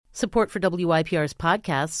Support for WYPR's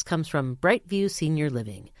podcasts comes from Brightview Senior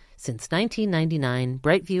Living. Since 1999,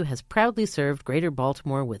 Brightview has proudly served Greater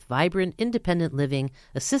Baltimore with vibrant, independent living,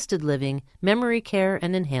 assisted living, memory care,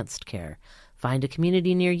 and enhanced care. Find a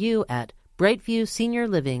community near you at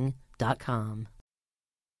brightviewseniorliving.com.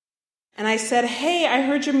 And I said, hey, I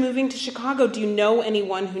heard you're moving to Chicago. Do you know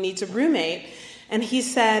anyone who needs a roommate? And he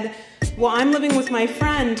said, well, I'm living with my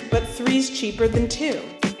friend, but 3's cheaper than 2.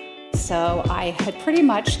 So I had pretty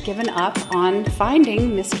much given up on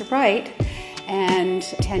finding Mr. Bright. And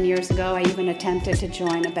 10 years ago, I even attempted to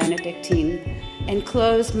join a Benedictine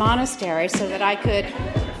enclosed monastery so that I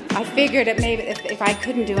figured that maybe if I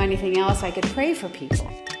couldn't do anything else, I could pray for people.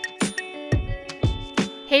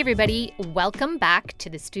 Hey, everybody. Welcome back to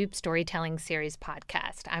the Stoop Storytelling Series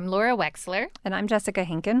podcast. I'm Laura Wexler. And I'm Jessica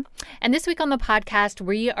Hinken. And this week on the podcast,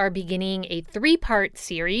 we are beginning a 3-part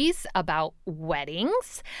series about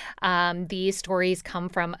weddings. These stories come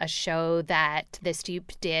from a show that the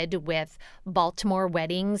Stoop did with Baltimore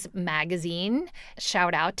Weddings magazine.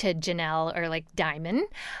 Shout out to Janelle Diamond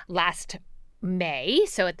last May,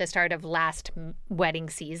 so at the start of last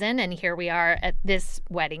wedding season, and here we are at this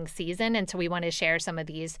wedding season, and so we want to share some of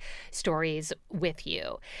these stories with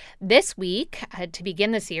you. This week, to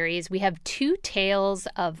begin the series, we have 2 tales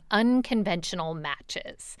of unconventional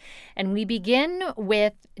matches, and we begin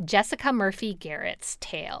with Jessica Murphy Garrett's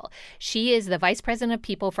tale. She is the Vice President of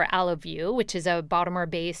People for Allovue, which is a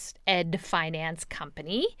Baltimore-based ed finance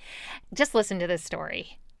company. Just listen to this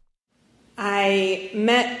story. I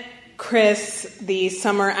met Chris the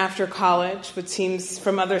summer after college, which seems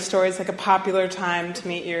from other stories like a popular time to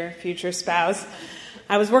meet your future spouse.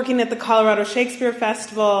 I was working at the Colorado Shakespeare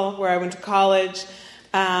Festival, where I went to college,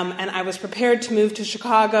 and I was prepared to move to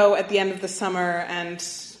Chicago at the end of the summer and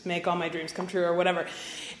make all my dreams come true or whatever.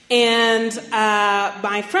 And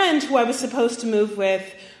my friend, who I was supposed to move with,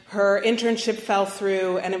 her internship fell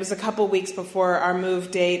through, and it was a couple weeks before our move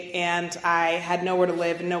date, and I had nowhere to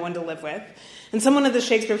live and no one to live with. And someone at the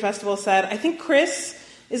Shakespeare Festival said, I think Chris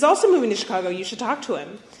is also moving to Chicago. You should talk to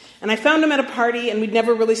him. And I found him at a party, and we'd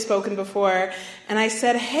never really spoken before. And I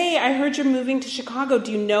said, hey, I heard you're moving to Chicago. Do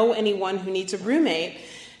you know anyone who needs a roommate?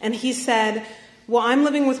 And he said, well, I'm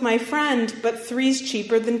living with my friend, but 3's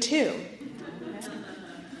cheaper than 2.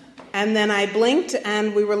 And then I blinked,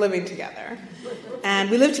 and we were living together. And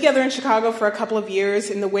we lived together in Chicago for a couple of years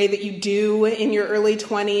in the way that you do in your early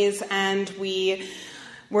 20s, and we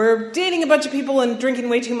were dating a bunch of people and drinking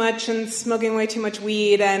way too much and smoking way too much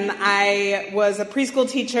weed. And I was a preschool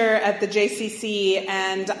teacher at the JCC,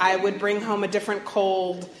 and I would bring home a different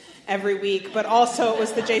cold every week. But also it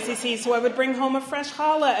was the JCC, so I would bring home a fresh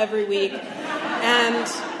challah every week. And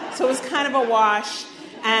so it was kind of a wash.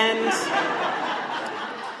 And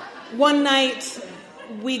one night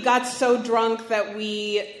we got so drunk that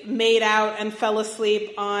we made out and fell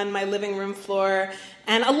asleep on my living room floor.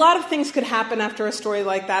 And a lot of things could happen after a story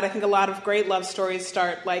like that. I think a lot of great love stories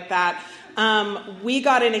start like that. We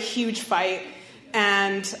got in a huge fight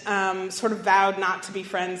and sort of vowed not to be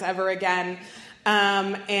friends ever again.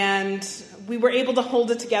 And we were able to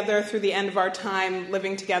hold it together through the end of our time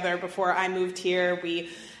living together before I moved here. We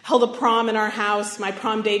held a prom in our house. My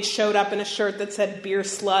prom date showed up in a shirt that said beer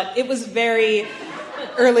slut. It was very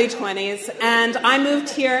early 20s. And I moved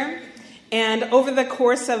here. And over the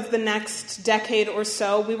course of the next decade or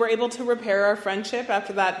so, we were able to repair our friendship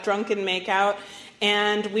after that drunken makeout.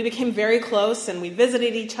 And we became very close, and we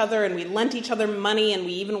visited each other, and we lent each other money, and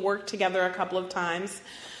we even worked together a couple of times.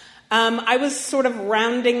 I was sort of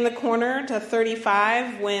rounding the corner to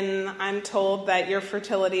 35 when I'm told that your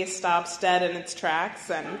fertility stops dead in its tracks.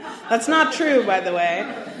 And that's not true, by the way.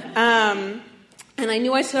 And I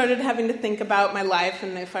knew I started having to think about my life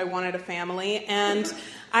and if I wanted a family. And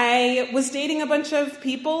I was dating a bunch of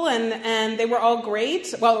people, and they were all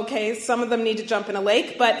great. Well, okay, some of them need to jump in a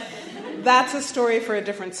lake, but that's a story for a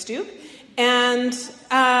different Stoop. And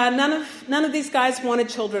none of these guys wanted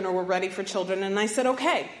children or were ready for children. And I said,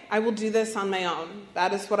 okay, I will do this on my own.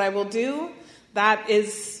 That is what I will do. That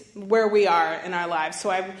is where we are in our lives. So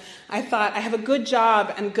I thought, I have a good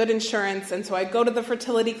job and good insurance. And so I go to the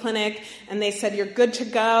fertility clinic, and they said, you're good to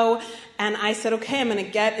go. And I said, okay, I'm going to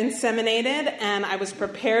get inseminated. And I was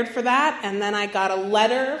prepared for that. And then I got a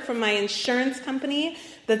letter from my insurance company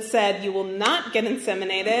that said, you will not get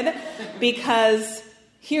inseminated because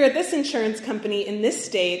here at this insurance company in this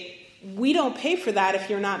state, we don't pay for that if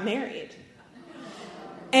you're not married.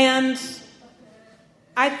 And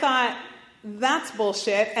I thought, that's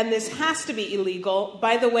bullshit, and this has to be illegal.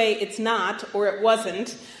 By the way, it's not, or it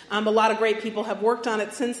wasn't. A lot of great people have worked on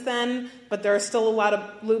it since then, but there are still a lot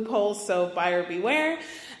of loopholes, so buyer beware.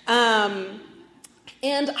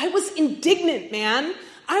 And I was indignant, man.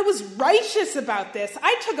 I was righteous about this.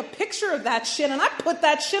 I took a picture of that shit and I put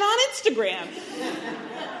that shit on Instagram.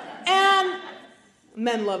 And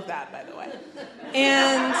men love that, by the way.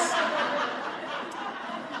 And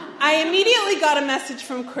I immediately got a message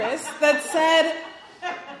from Chris that said,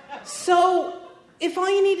 so if all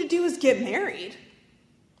you need to do is get married,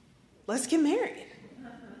 let's get married.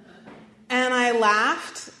 And I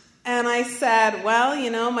laughed and I said, well,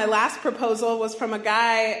 my last proposal was from a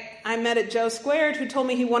guy I met at Joe Squared who told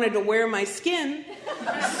me he wanted to wear my skin.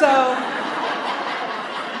 So,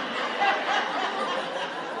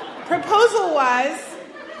 proposal-wise,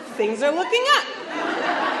 things are looking up.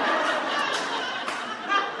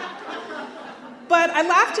 But I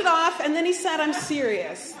laughed it off, and then he said, I'm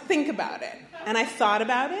serious. Think about it. And I thought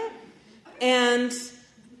about it, and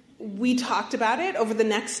we talked about it over the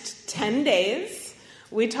next 10 days.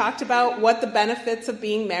 We talked about what the benefits of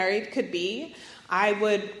being married could be. I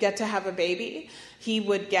would get to have a baby. He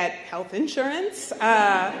would get health insurance,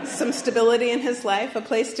 some stability in his life, a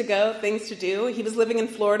place to go, things to do. He was living in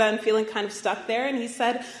Florida and feeling kind of stuck there, and he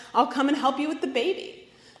said, I'll come and help you with the baby.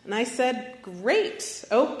 And I said, great,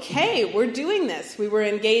 okay, we're doing this. We were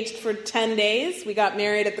engaged for 10 days. We got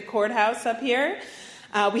married at the courthouse up here.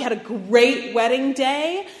 We had a great wedding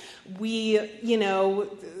day. The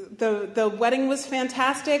wedding was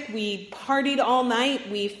fantastic. We partied all night.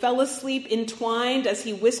 We fell asleep entwined as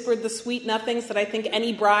he whispered the sweet nothings that I think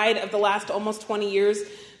any bride of the last almost 20 years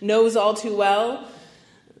knows all too well.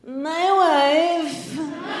 My wife.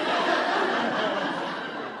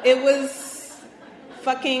 It was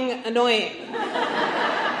fucking annoying.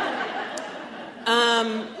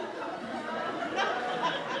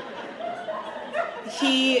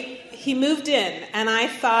 He moved in, and I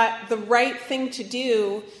thought the right thing to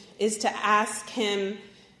do is to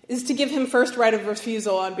give him first right of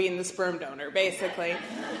refusal on being the sperm donor, basically.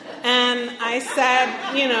 And I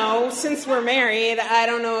said, since we're married, I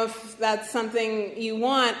don't know if that's something you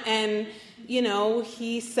want. And,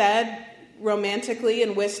 he said romantically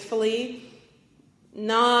and wistfully,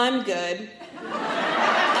 no, I'm good.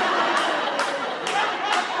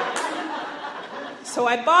 So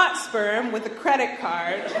I bought sperm with a credit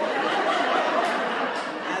card,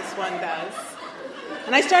 as one does.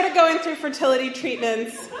 And I started going through fertility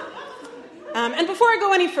treatments. And before I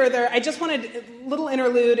go any further, I just wanted a little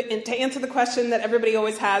interlude to answer the question that everybody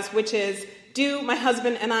always has, which is, do my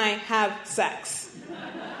husband and I have sex?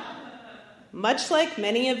 Much like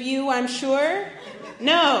many of you, I'm sure,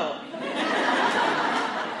 no.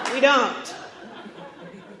 We don't.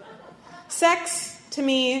 Sex, to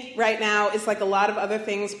me, right now, is like a lot of other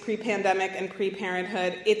things pre-pandemic and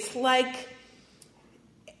pre-parenthood. It's like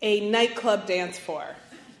a nightclub dance floor.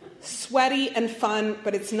 Sweaty and fun,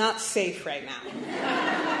 but it's not safe right now.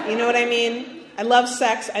 You know what I mean? I love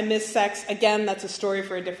sex. I miss sex. Again, that's a story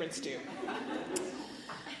for a different stew.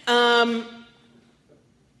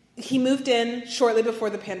 He moved in shortly before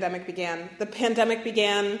the pandemic began. The pandemic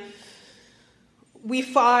began. We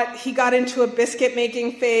fought. He got into a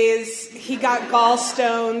biscuit-making phase. He got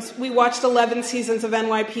gallstones. We watched 11 seasons of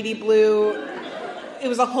NYPD Blue. It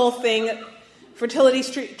was a whole thing. Fertility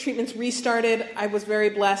treatments restarted. I was very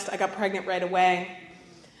blessed. I got pregnant right away.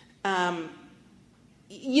 I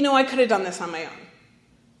could have done this on my own.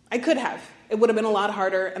 I could have. It would have been a lot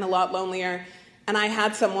harder and a lot lonelier. And I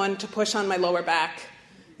had someone to push on my lower back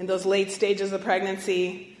in those late stages of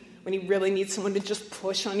pregnancy when you really need someone to just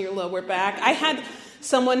push on your lower back. I had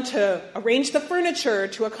someone to arrange the furniture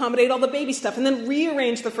to accommodate all the baby stuff and then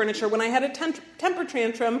rearrange the furniture when I had a temper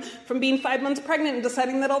tantrum from being 5 months pregnant and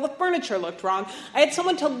deciding that all the furniture looked wrong. I had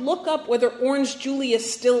someone to look up whether Orange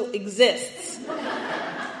Julius still exists.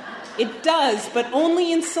 It does, but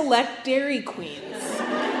only in select Dairy Queens.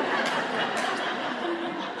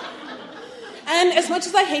 And as much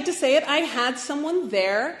as I hate to say it, I had someone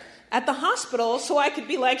there at the hospital so I could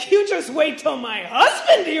be like, you just wait till my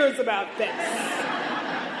husband hears about this.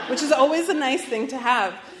 Which is always a nice thing to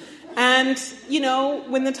have. And,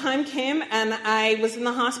 when the time came and I was in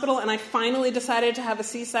the hospital and I finally decided to have a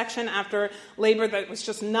C-section after labor that was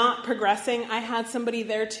just not progressing, I had somebody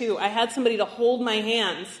there too. I had somebody to hold my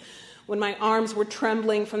hands when my arms were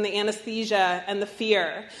trembling from the anesthesia and the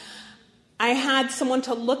fear. I had someone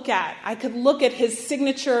to look at. I could look at his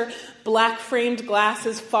signature black-framed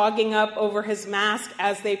glasses fogging up over his mask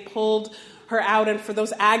as they pulled her out, and for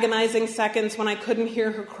those agonizing seconds when I couldn't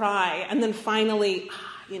hear her cry. And then finally,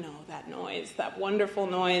 that noise, that wonderful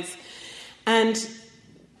noise. And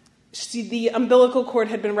the umbilical cord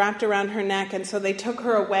had been wrapped around her neck, and so they took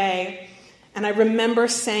her away. And I remember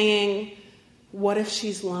saying, what if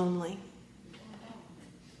she's lonely?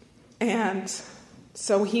 And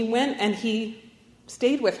So he went and he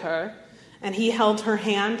stayed with her, and he held her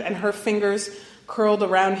hand, and her fingers curled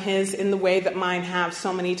around his in the way that mine have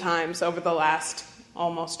so many times over the last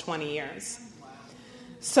almost 20 years.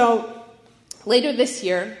 So later this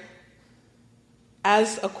year,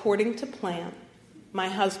 as according to plan, my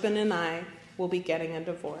husband and I will be getting a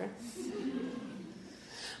divorce.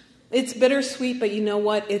 It's bittersweet, but you know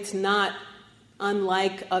what? It's not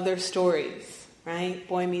unlike other stories, right?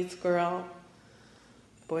 Boy meets girl,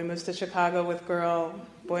 boy moves to Chicago with girl,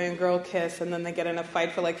 boy and girl kiss, and then they get in a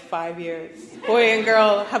fight for like 5 years. Boy and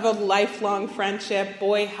girl have a lifelong friendship.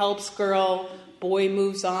 Boy helps girl. Boy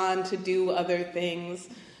moves on to do other things.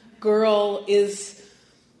 Girl is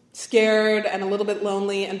scared and a little bit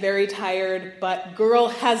lonely and very tired, but girl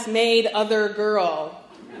has made other girl,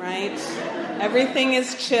 right? Everything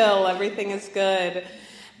is chill. Everything is good.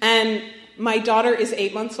 And my daughter is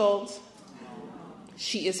 8 months old.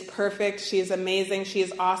 She is perfect. She is amazing. She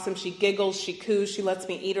is awesome. She giggles. She coos. She lets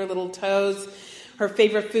me eat her little toes. Her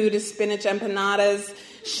favorite food is spinach empanadas.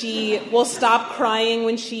 She will stop crying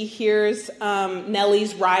when she hears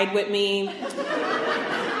Nellie's Ride With Me.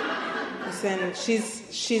 Listen,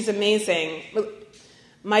 she's amazing.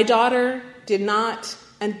 My daughter did not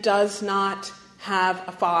and does not have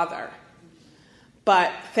a father.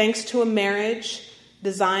 But thanks to a marriage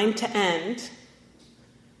designed to end,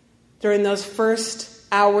 during those first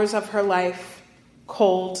hours of her life,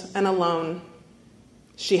 cold and alone,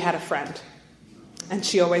 she had a friend. And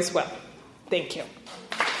she always will. Thank you.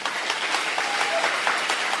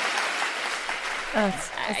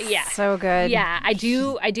 That's so good. Yeah, I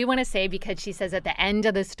do want to say, because she says at the end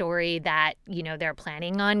of the story that, you know, they're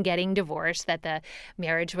planning on getting divorced, that the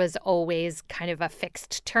marriage was always kind of a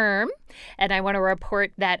fixed term. And I want to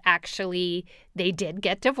report that actually they did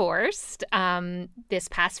get divorced this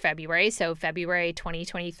past February, so February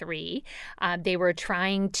 2023. They were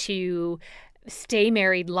trying to stay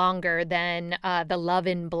married longer than the Love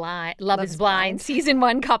is Blind season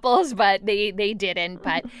 1 couples, but they didn't.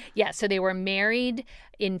 But yeah, so they were married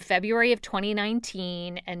in February of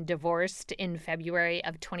 2019 and divorced in February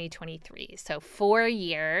of 2023. So 4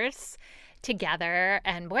 years together,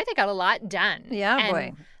 and boy, they got a lot done. Yeah, and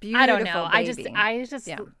boy. Beautiful I don't know. Baby.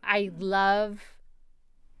 I love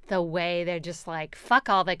the way they're just like, fuck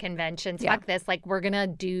all the conventions, fuck this. Like, we're gonna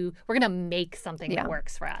make something that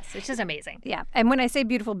works for us. It's just amazing. Yeah. And when I say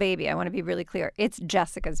beautiful baby, I want to be really clear. It's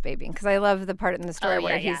Jessica's baby, because I love the part in the story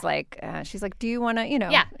where he's like, she's like, do you want to, you know?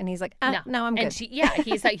 Yeah. And he's like, no, I'm good. And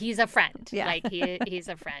he's a friend. Yeah. Like he's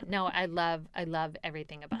a friend. No, I love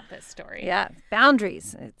everything about this story. Yeah.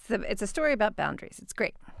 Boundaries. It's a story about boundaries. It's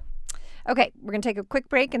great. Okay, we're gonna take a quick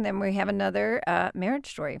break, and then we have another marriage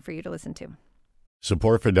story for you to listen to.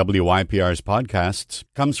 Support for WYPR's podcasts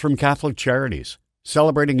comes from Catholic Charities.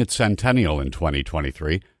 Celebrating its centennial in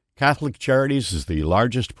 2023, Catholic Charities is the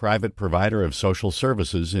largest private provider of social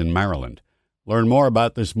services in Maryland. Learn more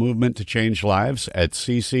about this movement to change lives at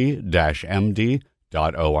cc-md.org.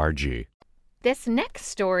 This next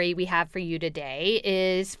story we have for you today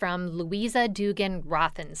is from Louisa Dugan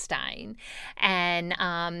Rothenstein. And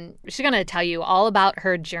she's going to tell you all about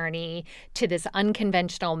her journey to this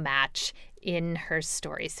unconventional match in her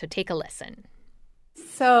story. So take a listen.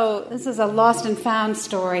 So this is a lost and found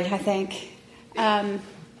story, I think. I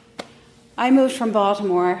moved from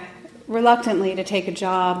Baltimore reluctantly to take a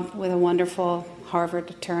job with a wonderful Harvard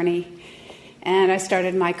attorney. And I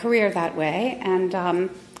started my career that way and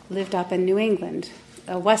lived up in New England,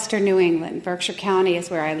 western New England. Berkshire County is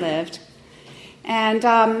where I lived. And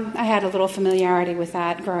I had a little familiarity with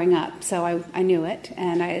that growing up, so I knew it,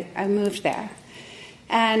 and I moved there.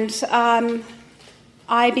 And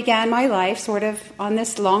I began my life sort of on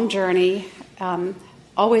this long journey,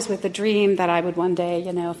 always with the dream that I would one day,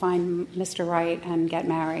 find Mr. Right and get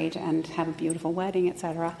married and have a beautiful wedding,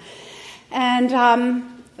 etc. And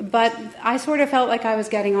but I sort of felt like I was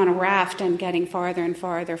getting on a raft and getting farther and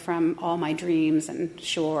farther from all my dreams and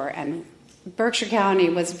shore. And Berkshire County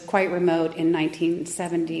was quite remote in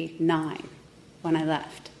 1979 when I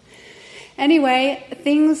left. Anyway,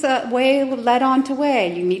 things way led on to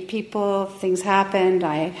way. You meet people, things happened.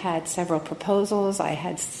 I had several proposals. I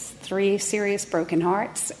had 3 serious broken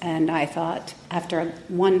hearts. And I thought, after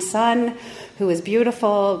one son who was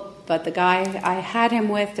beautiful, but the guy I had him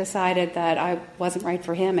with decided that I wasn't right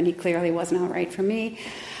for him, and he clearly was not right for me,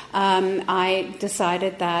 I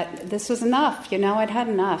decided that this was enough. I'd had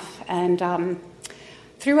enough. And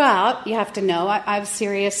throughout, you have to know, I was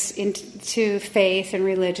serious into faith and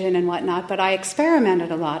religion and whatnot, but I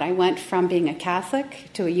experimented a lot. I went from being a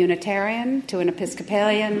Catholic to a Unitarian to an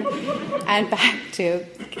Episcopalian and back to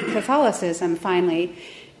Catholicism finally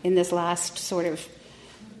in this last sort of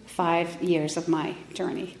 5 years of my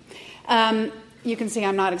journey. You can see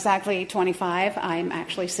I'm not exactly 25. I'm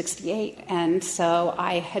actually 68. And so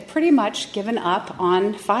I had pretty much given up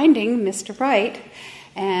on finding Mr. Right.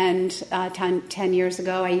 And 10 years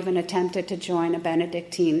ago, I even attempted to join a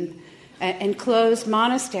Benedictine enclosed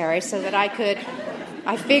monastery so that I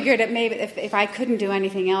figured that maybe if I couldn't do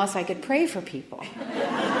anything else, I could pray for people.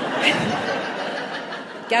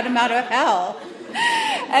 Get them out of hell.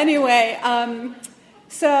 Anyway,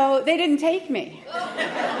 so they didn't take me.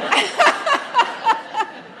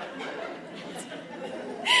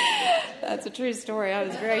 That's a true story. I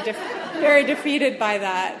was very defeated by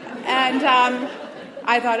that. And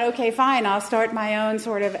I thought, okay, fine, I'll start my own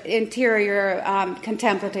sort of interior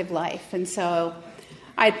contemplative life. And so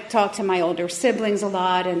I talked to my older siblings a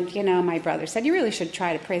lot, and, my brother said, you really should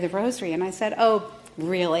try to pray the rosary. And I said, oh,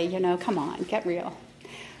 really? Come on, get real.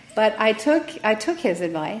 But I took his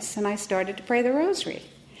advice, and I started to pray the rosary.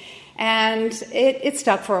 And it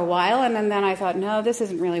stuck for a while, and then I thought, no, this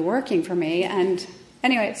isn't really working for me. And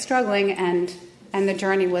anyway, struggling, and the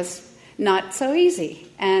journey was not so easy.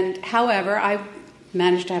 And however, I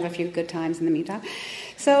managed to have a few good times in the meantime.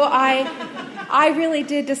 So I really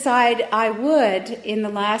did decide I would, in the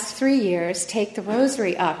last 3 years, take the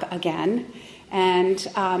rosary up again. And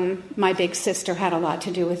my big sister had a lot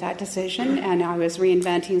to do with that decision, and I was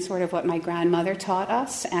reinventing sort of what my grandmother taught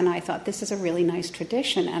us, and I thought, this is a really nice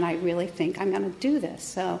tradition, and I really think I'm going to do this.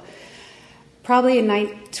 So probably in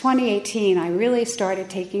 2018, I really started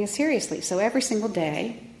taking it seriously. So every single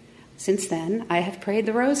day since then, I have prayed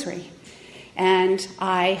the rosary. And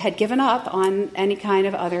I had given up on any kind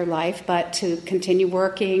of other life, but to continue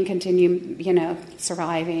working, continue,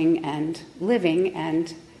 surviving and living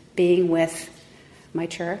and being with my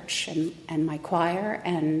church and my choir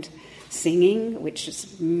and singing, which is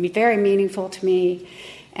very meaningful to me,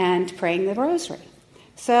 and praying the rosary.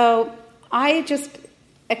 So I just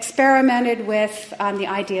experimented with the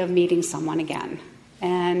idea of meeting someone again.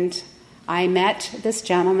 And I met this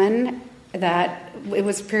gentleman that it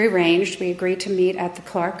was prearranged. We agreed to meet at the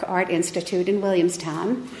Clark Art Institute in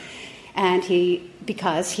Williamstown. And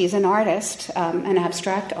because he's an artist, an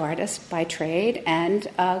abstract artist by trade, and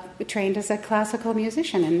trained as a classical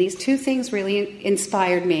musician. And these two things really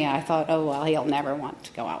inspired me. I thought, oh, well, he'll never want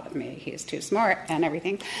to go out with me. He's too smart and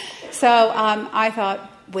everything. So I thought,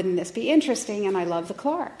 wouldn't this be interesting? And I love the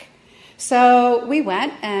Clark. So we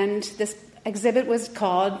went, and this exhibit was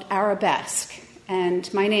called Arabesque.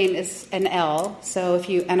 And my name is an L,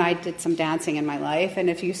 and I did some dancing in my life, and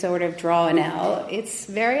if you sort of draw an L, it's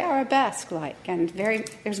very arabesque-like, and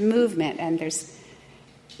there's movement, and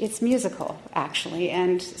it's musical, actually.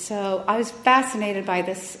 And so I was fascinated by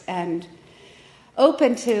this and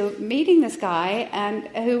open to meeting this guy, and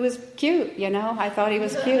who was cute, I thought he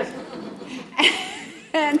was cute.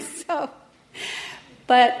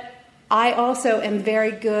 But I also am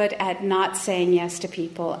very good at not saying yes to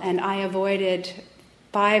people, and I avoided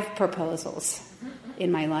 5 proposals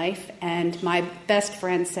in my life. And my best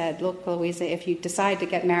friend said, look, Louisa, if you decide to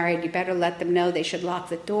get married, you better let them know they should lock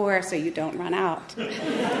the door so you don't run out.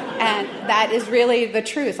 And that is really the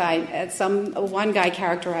truth. One guy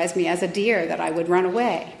characterized me as a deer, that I would run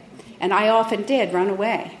away. And I often did run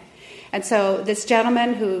away. And so this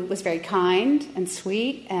gentleman, who was very kind and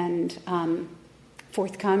sweet and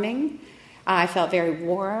forthcoming, I felt very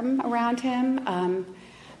warm around him,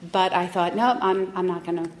 but I thought, no, I'm not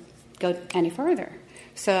going to go any further.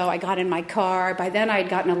 So I got in my car. By then I had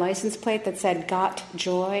gotten a license plate that said "Got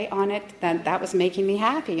Joy" on it. That was making me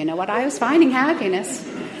happy. You know what? I was finding happiness,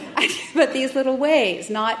 but these little ways,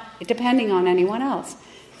 not depending on anyone else.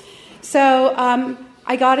 So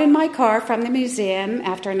I got in my car from the museum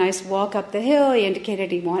after a nice walk up the hill. He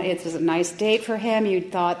indicated it was a nice date for him. He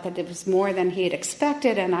thought that it was more than he had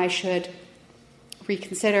expected, and I should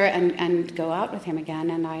reconsider and go out with him again.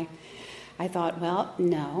 And I thought, well,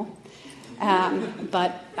 no.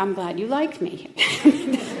 But I'm glad you liked me.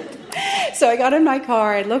 So I got in my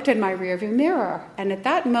car, I looked in my rearview mirror, and at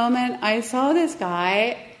that moment I saw this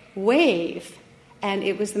guy wave. And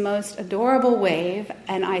it was the most adorable wave,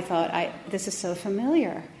 and I thought, this is so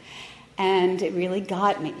familiar. And it really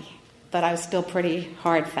got me, but I was still pretty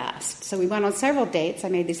hard fast. So we went on several dates. I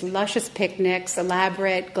made these luscious picnics,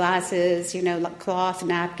 elaborate glasses, cloth,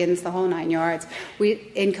 napkins, the whole 9 yards.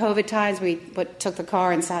 In COVID times, we took the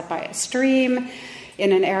car and sat by a stream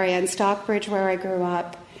in an area in Stockbridge where I grew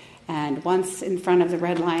up, and once in front of the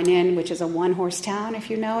Red Lion Inn, which is a one-horse town,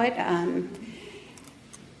 if you know it.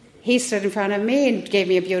 He stood in front of me and gave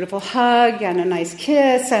me a beautiful hug and a nice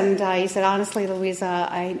kiss, and he said, honestly, Louisa,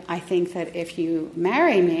 I think that if you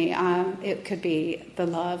marry me, it could be the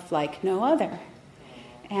love like no other.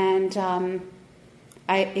 And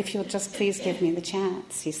if you'll just please give me the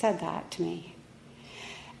chance. He said that to me.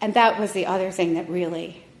 And that was the other thing that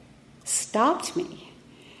really stopped me.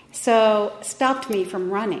 So, stopped me from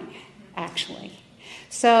running, actually.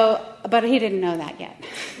 So, but he didn't know that yet.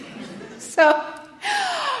 So,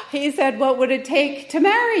 he said, what would it take to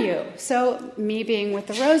marry you? So, me being with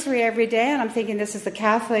the rosary every day, and I'm thinking this is the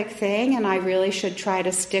Catholic thing, and I really should try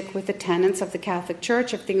to stick with the tenets of the Catholic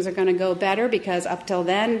Church if things are going to go better, because up till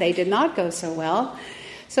then, they did not go so well.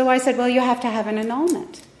 So I said, well, you have to have an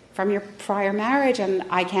annulment from your prior marriage, and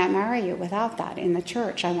I can't marry you without that in the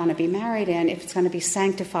church. I want to be married in if it's going to be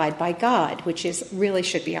sanctified by God, which is really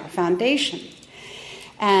should be our foundation.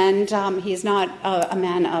 And he's not a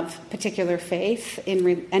man of particular faith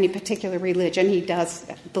in any particular religion. He does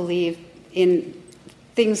believe in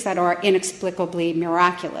things that are inexplicably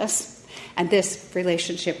miraculous, and this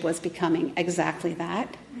relationship was becoming exactly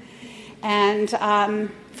that. And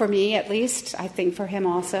for me, at least, I think for him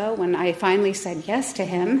also, when I finally said yes to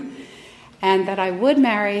him and that I would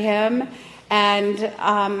marry him,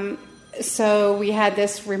 and so we had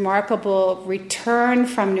this remarkable return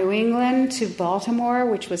from New England to Baltimore,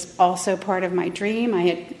 which was also part of my dream. I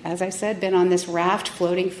had, as I said, been on this raft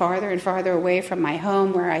floating farther and farther away from my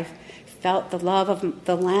home where I felt the love of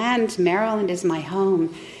the land. Maryland is my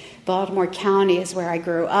home. Baltimore County is where I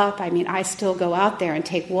grew up. I mean, I still go out there and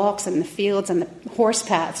take walks in the fields and the horse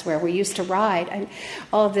paths where we used to ride. And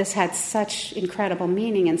all of this had such incredible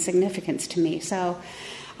meaning and significance to me. So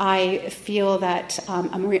I feel that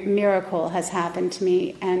a miracle has happened to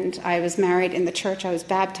me. And I was married in the church. I was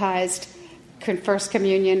baptized, First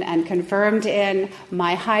Communion, and confirmed in.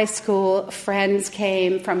 My high school friends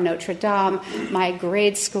came from Notre Dame. My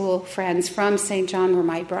grade school friends from St. John were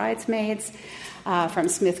my bridesmaids. From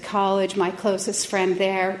Smith College, my closest friend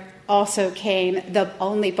there also came. The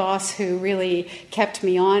only boss who really kept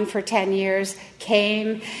me on for 10 years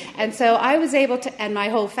came. And so I was able to, and my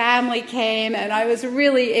whole family came, and I was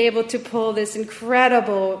really able to pull this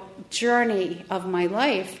incredible journey of my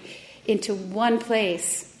life into one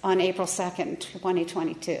place on April 2nd,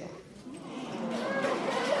 2022.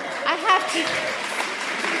 I have to...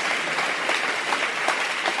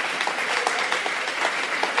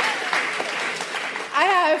 I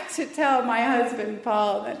have to tell my husband,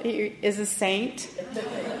 Paul, that he is a saint.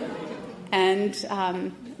 And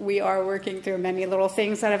we are working through many little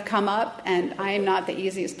things that have come up, and I am not the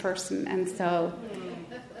easiest person. And so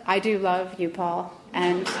I do love you, Paul.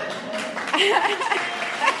 And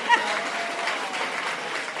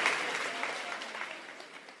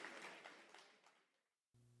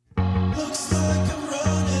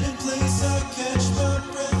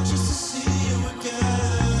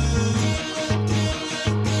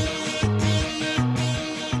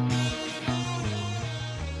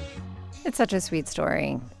it's such a sweet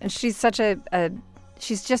story. And she's such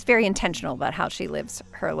she's just very intentional about how she lives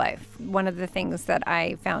her life. One of the things that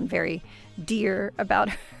I found very dear about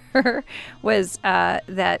her was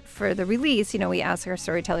that for the release, we asked our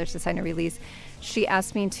storytellers to sign a release. She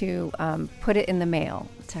asked me to put it in the mail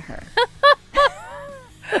to her.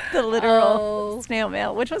 The literal snail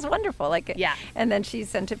mail, which was wonderful. Yeah. And then she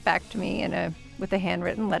sent it back to me with a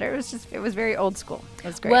handwritten letter. It was very old school. It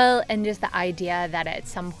was great. Well, and just the idea that at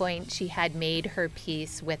some point she had made her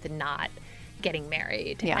peace with not getting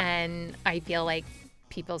married. Yeah. And I feel like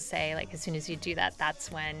people say, as soon as you do that,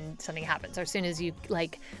 that's when something happens, or as soon as you,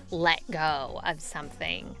 let go of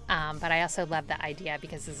something. But I also love the idea,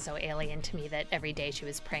 because this is so alien to me, that every day she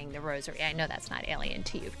was praying the rosary. I know that's not alien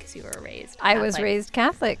to you because you were raised Catholic. I was raised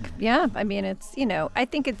Catholic. Yeah. I mean, it's, I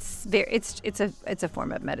think it's a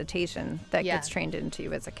form of meditation that gets trained into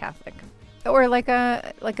you as a Catholic. Or like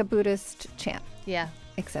a Buddhist chant. Yeah.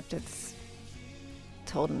 Except it's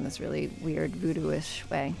told in this really weird voodoo-ish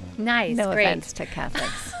way. Nice, no great. Offense to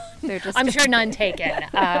Catholics. They're just I'm sure none taken.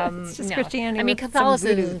 It's just no. Christianity. I mean,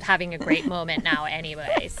 Catholicism is having a great moment now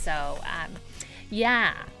anyway. So,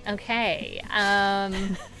 yeah. Okay.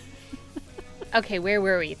 Okay, where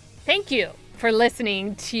were we? Thank you for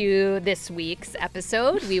listening to this week's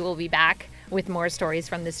episode. We will be back with more stories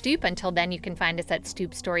from the Stoop. Until then, you can find us at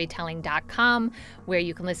stoopstorytelling.com, where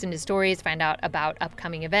you can listen to stories, find out about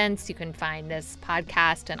upcoming events. You can find this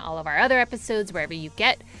podcast and all of our other episodes wherever you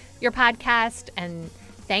get your podcast. And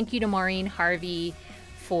thank you to Maureen Harvey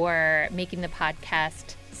for making the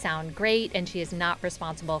podcast sound great. And she is not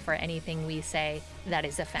responsible for anything we say that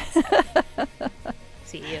is offensive.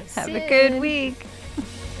 See you soon. Have a good week.